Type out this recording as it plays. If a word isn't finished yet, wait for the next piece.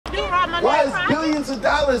Why is billions of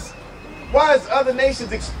dollars? Why is other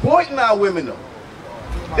nations exploiting our women though?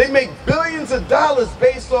 They make billions of dollars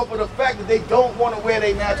based off of the fact that they don't want to wear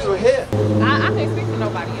their natural hair. I can't speak for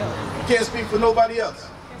nobody else. You can't speak for nobody else.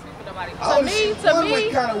 To me,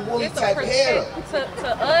 kind of woolly it's type hair. To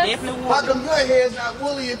us, how come your hair is not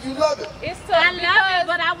woolly if you love it? It's to I love it,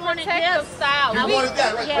 but I wanted this style. You wanted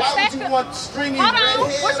that, right? Yeah. Why would you want stringy red hair? Hold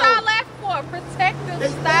on, what y'all left for?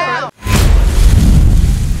 Protective style.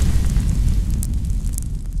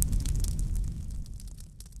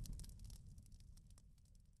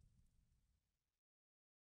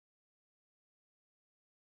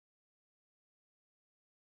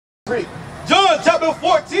 John chapter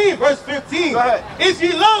 14, verse 15. If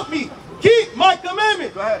ye love me, keep my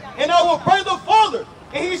commandments. And I will pray the Father,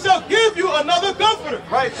 and he shall give you another comforter.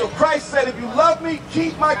 Right, so Christ said, if you love me,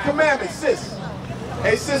 keep my commandments. Sis.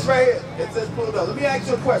 Hey, sis right here. It says pulled up. Let me ask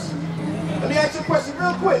you a question. Let me ask you a question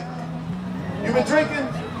real quick. You been drinking?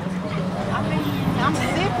 I'm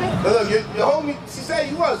sipping. Look, your homie, she said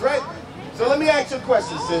you was, right? So let me ask you a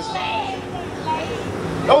question, sis.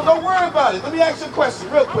 Don't worry about it. Let me ask you a question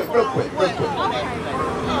real quick.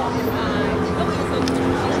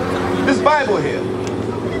 This Bible here,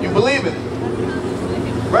 you believe in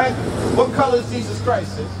it, right? What color is Jesus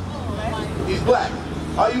Christ, sis? He's black.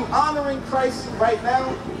 Are you honoring Christ right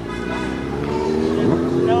now?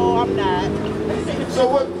 No, I'm not. So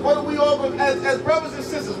what are we all, as brothers and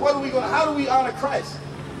sisters, how do we honor Christ?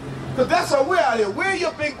 Because that's how we're out here. We're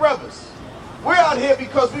your big brothers. We're out here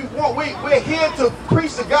because we're here to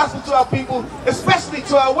preach the gospel to our people, especially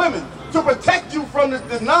to our women, to protect you from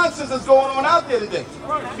the nonsense that's going on out there today.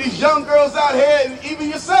 These young girls out here, and even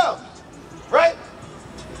yourself, right?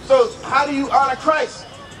 So how do you honor Christ?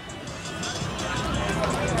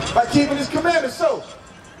 By keeping his commandments. So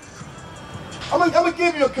I'm gonna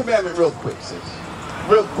give you a commandment real quick, sis.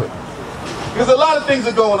 Real quick. Because a lot of things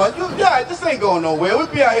are going on. Yeah, this ain't going nowhere. We'll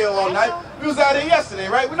be out here all night. We was out here yesterday,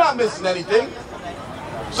 right? We're not missing anything.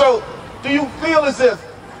 So, do you feel as if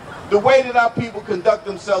the way that our people conduct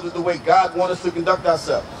themselves is the way God wants us to conduct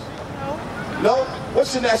ourselves? No?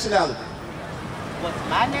 What's your nationality? What's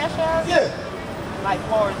my nationality? Yeah. Like,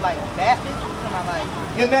 for like Baptist?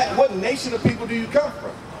 What nation of people do you come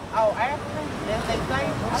from? Oh, African? That's they say?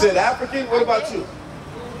 You said African? What about you?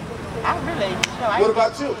 I really don't know. What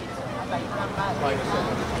about you?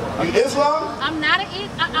 You Islam? I'm not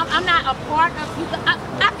a part of you.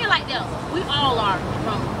 I feel like this. We all are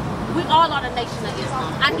the nation of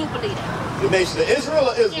Islam. I do believe that. The nation of Israel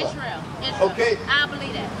or Islam? Israel. Okay. I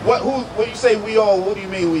believe that. When you say we all, what do you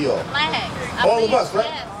mean we all? Flags. All of us,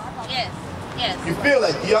 right? Yes. You feel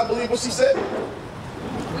like, do y'all believe what she said?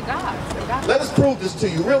 We got. Let us prove this to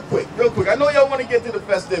you real quick. I know y'all want to get to the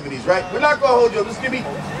festivities, right? We're not going to hold you up. Just give me,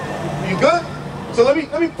 you good? So let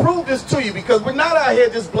me prove this to you, because we're not out here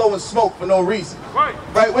just blowing smoke for no reason.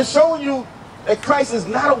 Right? We're showing you that Christ is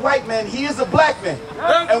not a white man, he is a black man.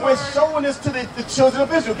 And we're showing this to the children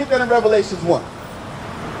of Israel. Get that in Revelations 1.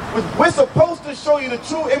 We're supposed to show you the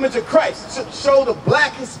true image of Christ. Show the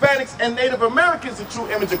black, Hispanics, and Native Americans the true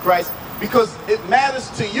image of Christ, because it matters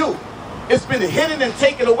to you. It's been hidden and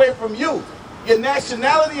taken away from you. Your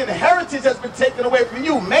nationality and heritage has been taken away from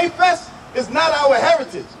you. Mayfest is not our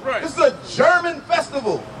heritage. Right. This is a German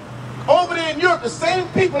festival. Over there in Europe, the same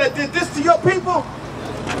people that did this to your people,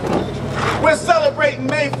 we're celebrating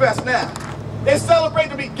Mayfest now. They celebrate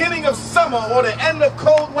the beginning of summer or the end of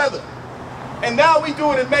cold weather. And now we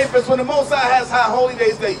do it in Mayfest when the Most High has High Holy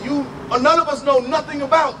Days that none of us know nothing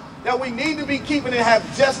about, that we need to be keeping and have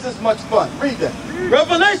just as much fun. Read that.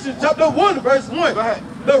 Revelation chapter 1, verse 1. Go ahead.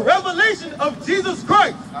 The revelation of Jesus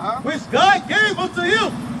Christ, which God gave unto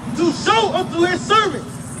him, to show unto his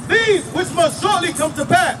servants things which must shortly come to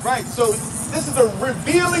pass. Right, so this is a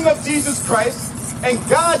revealing of Jesus Christ, and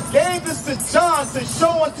God gave this to John to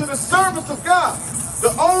show unto the servants of God.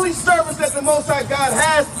 The only servants that the Most High God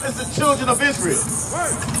has is the children of Israel.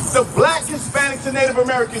 Right. The black, Hispanics, and Native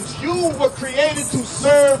Americans, you were created to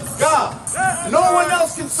serve God. No one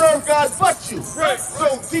else can serve God but you. Right.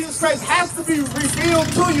 So Jesus Christ has to be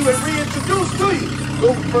revealed to you and reintroduced to you.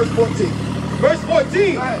 Go to verse 14. Verse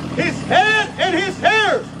 14, his head and his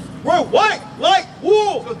hairs were white like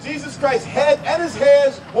wool. So Jesus Christ's head and his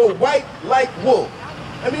hairs were white like wool.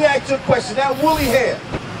 Let me ask you a question. That woolly hair,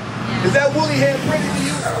 is that woolly hair pretty to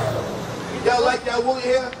you? Y'all like that woolly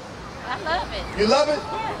hair? I love it. You love it?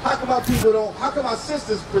 Yeah. How come our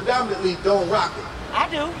sisters predominantly don't rock it? I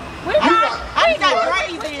do. We rock. I got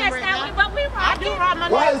braids in right now. But we rock. I do rock my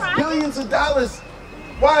Why is billions of dollars,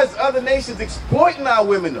 why is other nations exploiting our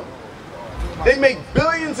women though? They make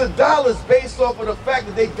billions of dollars based off of the fact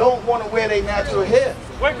that they don't want to wear their natural hair.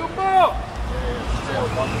 Wake them up!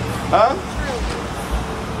 Huh?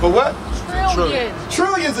 For what? Trillions.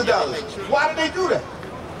 Trillions of dollars. Why do they do that?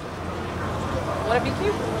 Want to be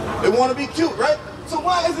cute? They want to be cute, right? So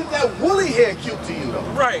why isn't that woolly hair cute to you, though?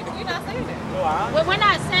 Right. You're not saying that. Well, we're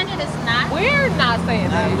not saying it, it's not. We're not saying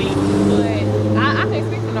that. But I can't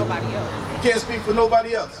speak for nobody else. You can't speak for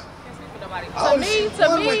nobody else. Can't speak for nobody. I only see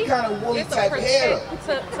one with kind of woolly it's a type hair.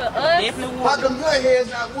 to us, How come your hair is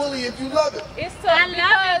not woolly if you love it? it's to I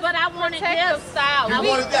love it, but I wanted protective this. style. You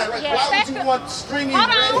wanted that, right? Yeah. Why would you want stringy Hold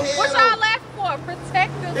red on, hair? what y'all laughing for?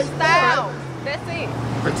 Protective It's style. That's it.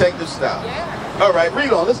 Protective style. Yeah. All right,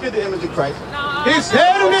 read on. Let's get the image of Christ. No, His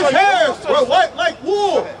head and his hairs were white like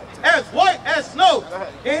wool, as white as snow.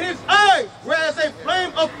 And his eyes were as a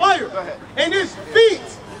flame of fire. And his feet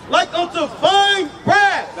like unto fine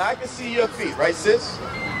brass. Now I can see your feet, right, sis?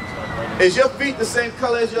 Is your feet the same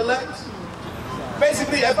color as your legs?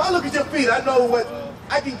 Basically, if I look at your feet, I know what,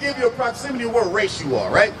 I can give you a proximity of what race you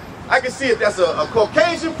are, right? I can see if that's a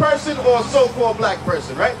Caucasian person or a so-called black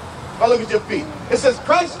person, right? If I look at your feet. It says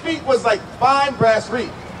Christ's feet was like fine brass reed.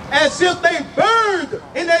 As if they burned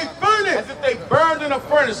in a furnace. As if they burned in a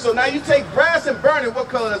furnace. So now you take brass and burn it, what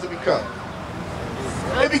color does it become?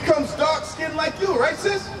 It becomes dark skinned like you, right,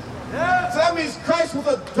 sis? Yeah. So that means Christ was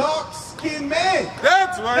a dark skinned man.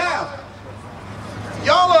 That's right. Now,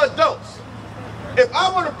 y'all are adults. If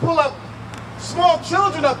I were to pull up small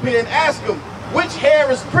children up here and ask them which hair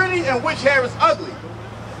is pretty and which hair is ugly,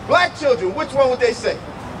 black children, which one would they say?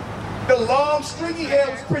 The long stringy hair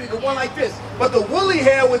was pretty, the one like this. But the woolly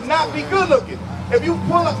hair would not be good looking. If you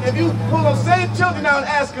pull those same children out and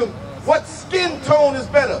ask them what skin tone is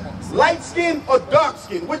better, light skin or dark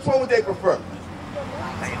skin, which one would they prefer?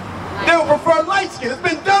 They would prefer light skin. It's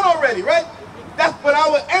been done already, right? That's what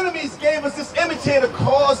our enemies gave us this image here to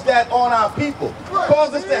cause that on our people.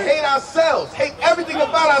 Cause us to hate ourselves, hate everything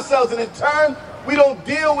about ourselves, and in turn, we don't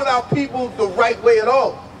deal with our people the right way at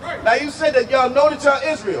all. Now you said that y'all know that y'all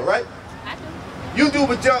Israel, right? I do. You do,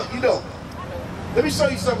 but y'all, you don't. Let me show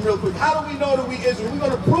you something real quick. How do we know that we Israel? We're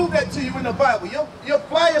going to prove that to you in the Bible. Your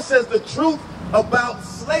flyer says the truth about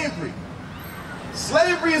slavery.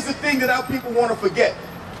 Slavery is the thing that our people want to forget.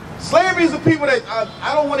 Slavery is the people that,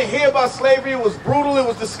 I don't want to hear about slavery. It was brutal, it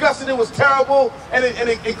was disgusting, it was terrible, and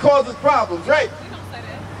it causes problems, right? We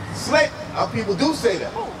don't say that. Our people do say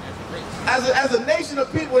that. As a nation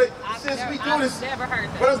of people, since we do this, I've never heard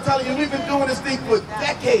that. but I'm telling you, we've been doing this thing for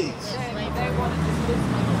decades. They want to just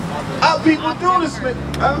listen. Our people do this, man.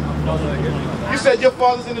 Huh? You said your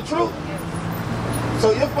father's in the truth.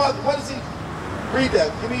 So your father, what is he? Read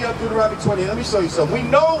that. Give me your Deuteronomy 20. Let me show you something. We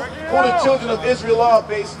know who the children of Israel are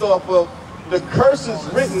based off of the curses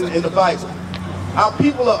written in the Bible. Our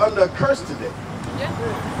people are under a curse today.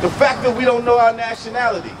 The fact that we don't know our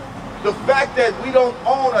nationality. The fact that we don't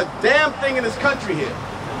own a damn thing in this country here.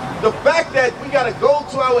 The fact that we got to go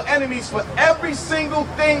to our enemies for every single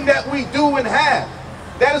thing that we do and have.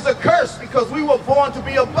 That is a curse because we were born to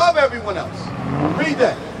be above everyone else. Read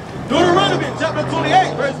that. Deuteronomy chapter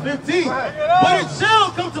 28, verse 15. But it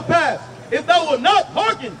shall come to pass, if thou wilt not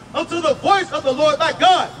hearken unto the voice of the Lord thy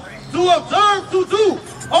God, to observe to do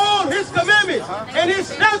all his commandments and his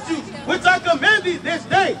statutes, which I command thee this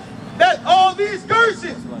day, that all these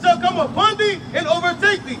curses shall come upon thee and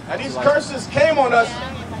overtake thee. Now these curses came on us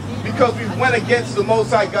because we went against the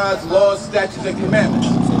Most High God's laws, statutes, and commandments.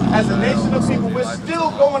 As a nation of people, we're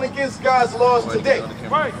still going against God's laws today.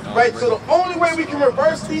 Right? So the only way we can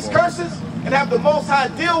reverse these curses and have the Most High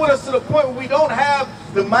deal with us to the point where we don't have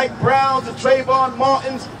the Mike Browns, the Trayvon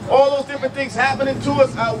Martins, all those different things happening to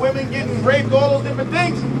us, our women getting raped, all those different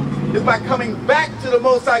things, is by coming back to the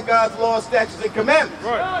Most High God's laws, statutes, and commandments.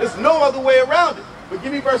 There's no other way around it. But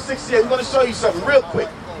give me verse 68. I'm going to show you something real quick.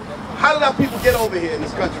 How did our people get over here in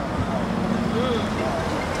this country?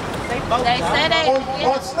 They say they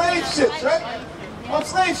On slave ships, right? On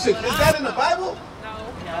slave ships. Is that in the Bible?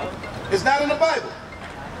 No. It's not in the Bible.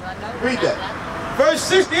 Read that. Verse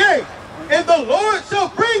 68. And the Lord shall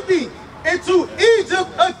bring thee into Egypt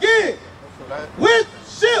again with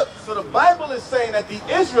ships. So the Bible is saying that the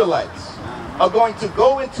Israelites are going to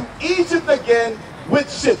go into Egypt again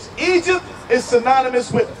with ships. Egypt is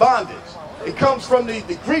synonymous with bondage. It comes from the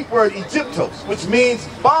Greek word Egyptos, which means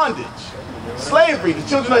bondage. Slavery. The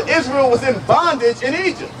children of Israel was in bondage in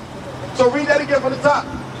Egypt. So read that again from the top.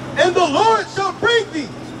 And the Lord shall bring thee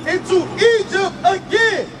into Egypt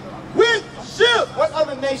again with ships. What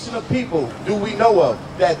other nation of people do we know of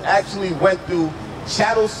that actually went through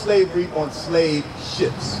chattel slavery on slave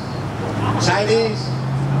ships? Chinese?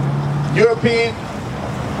 European?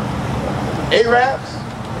 Arabs?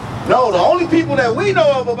 No, the only people that we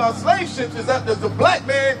know of about slave ships is the black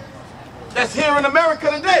man that's here in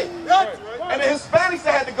America today. And the Hispanics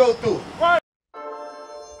that had to go through it.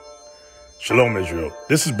 Shalom, Israel.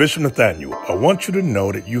 This is Bishop Nathaniel. I want you to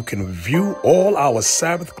know that you can view all our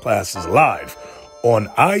Sabbath classes live on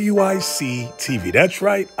IUIC TV. That's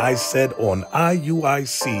right, I said on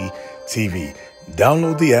IUIC TV.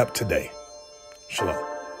 Download the app today. Shalom.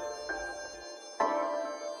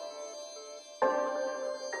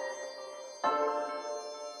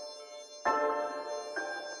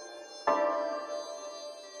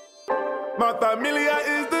 My familia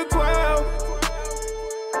is the 12.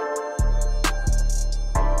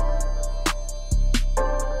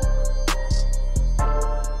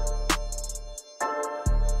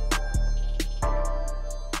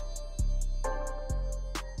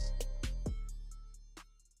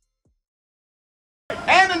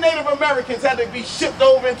 And the Native Americans had to be shipped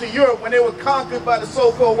over into Europe when they were conquered by the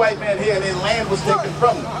so-called white man here and their land was taken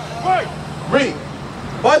from them. Read.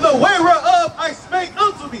 By the way whereof I spake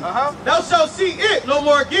unto thee, thou shalt see it no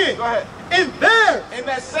more again. Go ahead. And there, in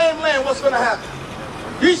that same land, what's going to happen?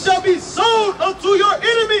 ye shall be sold unto your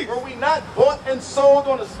enemies. Were we not bought and sold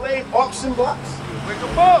on the slave auction blocks?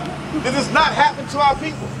 Did this not happen to our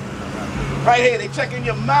people? Right here, they checking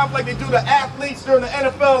your mouth like they do the athletes during the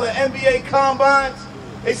NFL and NBA combines.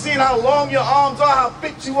 They seeing how long your arms are, how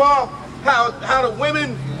fit you are, how the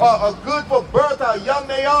women are good for birth, how young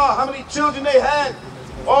they are, how many children they had.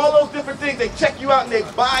 All those different things, they check you out and they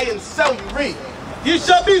buy and sell you. Read. Ye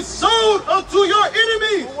shall be sold unto your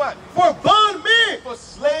enemies. For what? For bondmen. For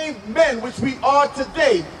slave men, which we are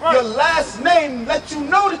today. Right. Your last name lets you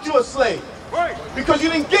know that you're a slave. Right. Because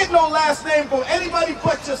you didn't get no last name from anybody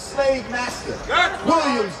but your slave master.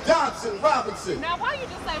 Williams, Johnson, Robinson. Now, why you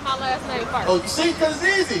just say my last name first? Oh, you see, because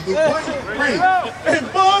it's easy. Read.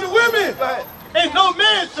 And bond women. Go ahead. And no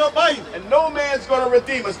man shall buy you. And no man's going to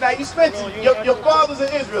redeem us. Now, you spent, your father's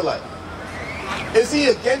an Israelite. Is he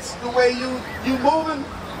against the way you moving?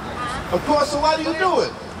 Of course, so why do you do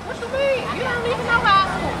it? What you mean? You don't even know how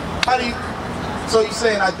I move. How do you, so you're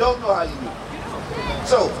saying I don't know how you move.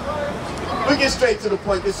 So, we get straight to the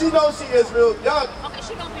point. Because she knows she Israel. Y'all, Okay,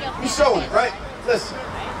 she gonna be a you showing it, right? Listen,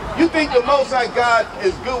 you think the Most High God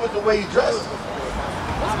is good with the way you dress?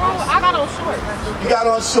 What's wrong with, I got on shorts. You got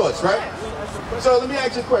on shorts, right? So let me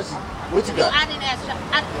ask you a question. What you got? I didn't ask you.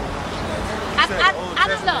 I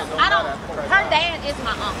don't know. Her dad is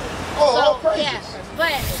my uncle. Oh, so, yeah,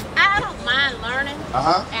 but I don't mind learning.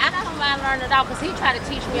 And I don't mind learning at all because he try to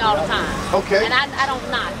teach me all the time. Okay. And I don't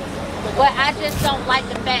knock it. But I just don't like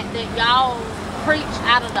the fact that y'all preach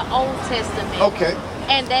out of the Old Testament. Okay.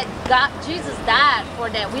 And that Jesus died for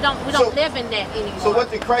that. We don't live in that anymore. So what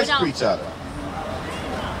did Christ preach out of?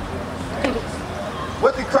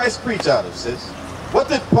 What did Christ preach out of, sis? What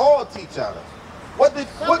did Paul teach out of? What did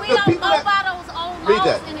we don't go by those old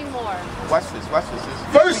laws anymore. Watch this, sis.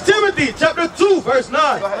 1 Timothy chapter 2, verse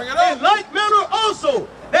 9. In like manner also,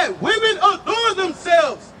 that women adorn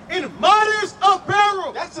themselves in modest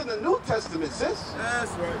apparel. That's in the New Testament, sis.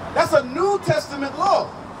 That's right. That's a New Testament law,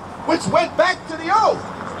 which went back to the Old.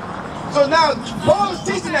 So now Paul is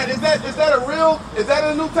teaching that. Is that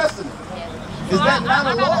in the New Testament? Is that not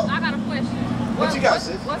a law? I got a question. What you got,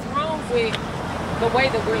 sis? What's wrong with the way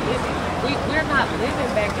that we're living? We're not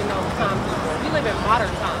living back in those times anymore. We live in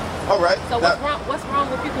modern times. All right. So what's wrong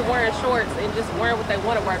with people wearing shorts and just wearing what they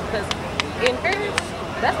want to wear? Because in fairness,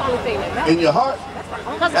 that's the only thing that matters. In your heart?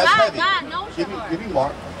 Because God knows your heart. Give me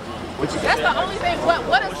Mark. What you That's the only thing.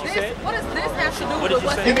 What does this have to do with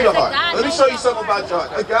what's Give me your heart. Let me show you something about your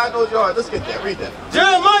heart. God knows your heart. Let's get that. Read that.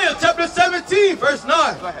 Jeremiah chapter 17, verse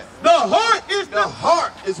 9. Go ahead. The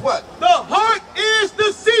heart is what? The heart is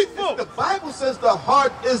deceitful. The Bible says the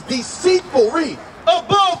heart is deceitful. Read.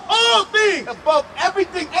 Above all things. Above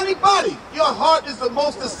everything, anybody. Your heart is the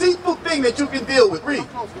most deceitful thing that you can deal with. Read.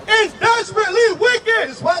 It's desperately wicked.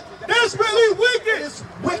 It's what? Desperately wicked. It's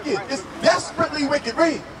wicked. It's desperately wicked.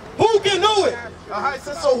 Read. Who can know it?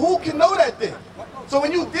 So who can know that thing? So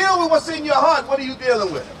when you deal with what's in your heart, what are you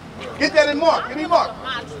dealing with? Get that in Mark. Give me Mark.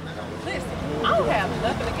 Listen, I don't have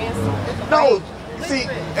nothing against it. No. See,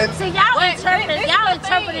 y'all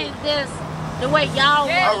interpreted this the way y'all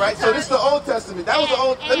want. All right, so this is the Old Testament. That was the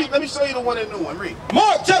Old. Let me show you the one in the new one. Read.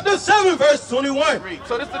 Mark chapter 7, verse 21. Read.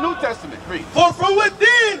 So this is the New Testament. Read. For from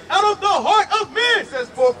within, out of the heart of men. It says,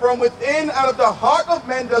 for from within, out of the heart of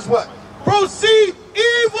men does what? Proceed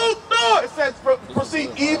evil thoughts. It says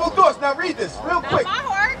proceed evil thoughts. Now read this real quick. Not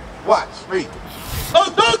my heart. Watch. Read.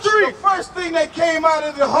 Adultery. The first thing that came out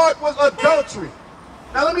of the heart was adultery.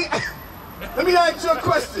 Now let me ask you a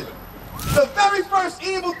question. The very first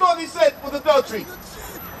evil thought he said was adultery.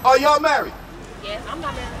 Are y'all married? Yes, I'm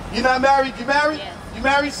not married. You're not married? You married? Yes. You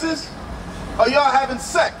married, sis? Are y'all having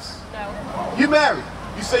sex? No. You married?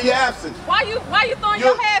 You say you're absent. Why you throwing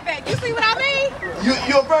your head back? You see what I mean?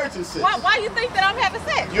 You're a virgin, sis. Why you think that I'm having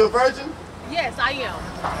sex? You're a virgin? Yes, I am.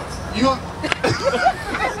 You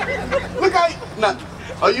look how nah.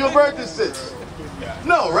 Are you a virgin, sis?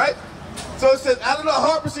 No, right? So it says, out of the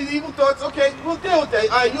heart proceed evil thoughts. Okay, we'll deal with that.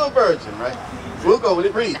 All right, you're a virgin, right? We'll go with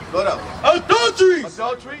it. Read. Go down. Adultery.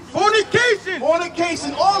 Adultery. Fornication.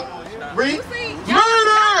 Fornication. All. Read.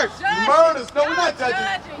 Murders. Murders. No, we're not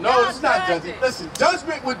judging. No, it's not judging. Listen,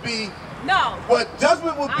 judgment would be. No. What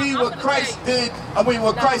judgment would be what Christ did,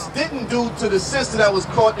 what Christ didn't do to the sister that was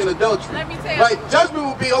caught in adultery. Let me tell you. Right? Judgment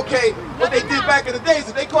would be, okay, what they did back in the days,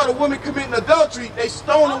 if they caught a woman committing adultery, they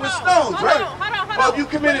stoned her with stones, right? Well, if you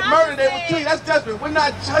committed murder, they would kill you. That's judgment. We're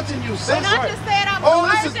not judging you, sis. When I just said I'm a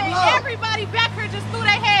virgin, everybody back here just threw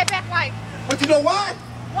their head back like. But you know why?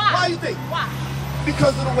 Why? Why you think? Why?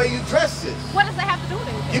 Because of the way you dress, sis. What does that have to do with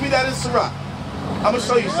anything? Give me that in Sirach. I'm going to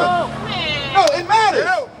show you something. Oh, man. No, it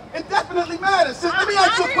matters. It definitely matters. Sis, let me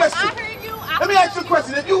ask you a question. Let me ask you a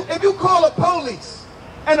question. If you call a police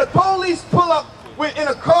and the police pull up in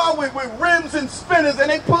a car with rims and spinners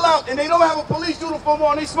and they pull out and they don't have a police uniform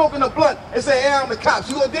on, they smoking a blunt and say, hey, I'm the cops,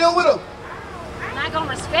 you gonna deal with them? I'm not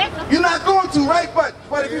gonna respect them. You're not going to, right? But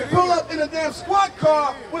if you pull up in a damn squad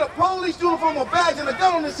car with a police uniform or badge and a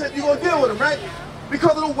gun on his head, you're gonna deal with him, right?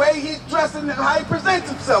 Because of the way he's dressed and how he presents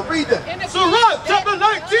himself. Read that. Sirach chapter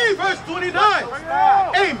 19, verse 29.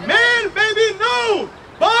 A man may be known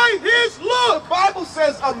by his look. The Bible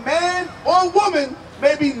says a man or woman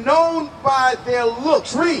may be known by their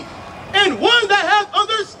looks. Read. And one that hath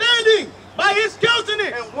understanding by his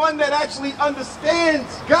countenance. And one that actually understands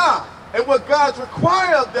God and what God's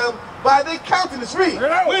require of them by their countenance. Read.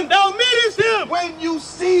 When thou meetest him. When you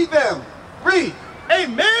see them. Read. A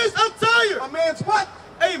man's attire. A man's what?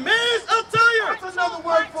 A man's attire. That's another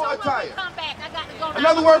word for attire. Come back. I got to go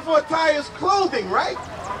Another word for attire is clothing, right?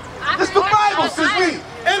 This the Bible says read.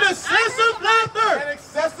 And excessive laughter. And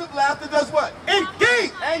excessive laughter does what? And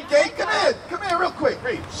gait. And gait. Come here real quick.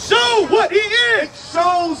 Read. Show what he is. It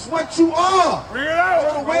shows what you are.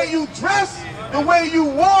 So the way you dress, the way you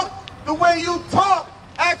walk, the way you talk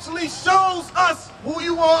actually shows us who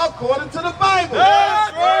you are according to the Bible.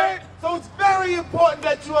 That's right. So it's very important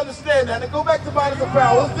that you understand that. And go back to bodies of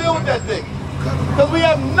power. Let's deal with that thing. Because we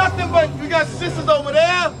have nothing but, we got sisters over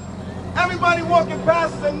there. Everybody walking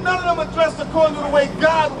past us and none of them are dressed according to the way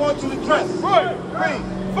God wants you to dress. Right. Read.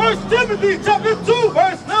 1 Timothy chapter 2,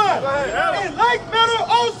 verse 9. In like manner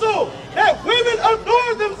also, that women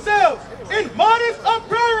adorn themselves in modest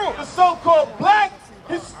apparel. The so-called black,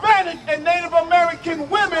 Hispanic, and Native American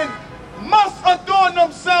women must adorn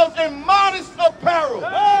themselves in modest apparel.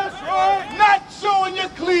 That's right. Not showing your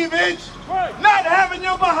cleavage, not having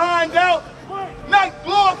your behind out, not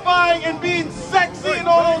glorifying and being sexy and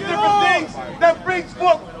all those different things that brings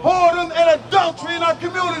forth whoredom and adultery in our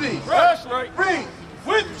communities. That's right. Read.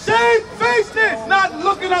 With shamefacedness. Not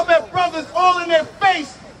looking up at brothers all in their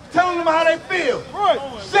face, telling them how they feel. Right.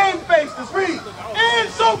 Shamefacedness. Read. And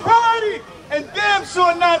sobriety. And damn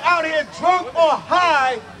sure not out here drunk or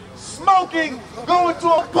high, smoking, going to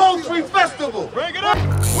a poultry festival. Bring it up.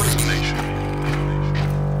 What is the nation?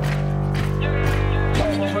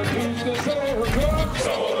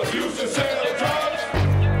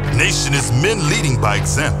 Nation is men leading by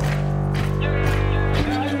example.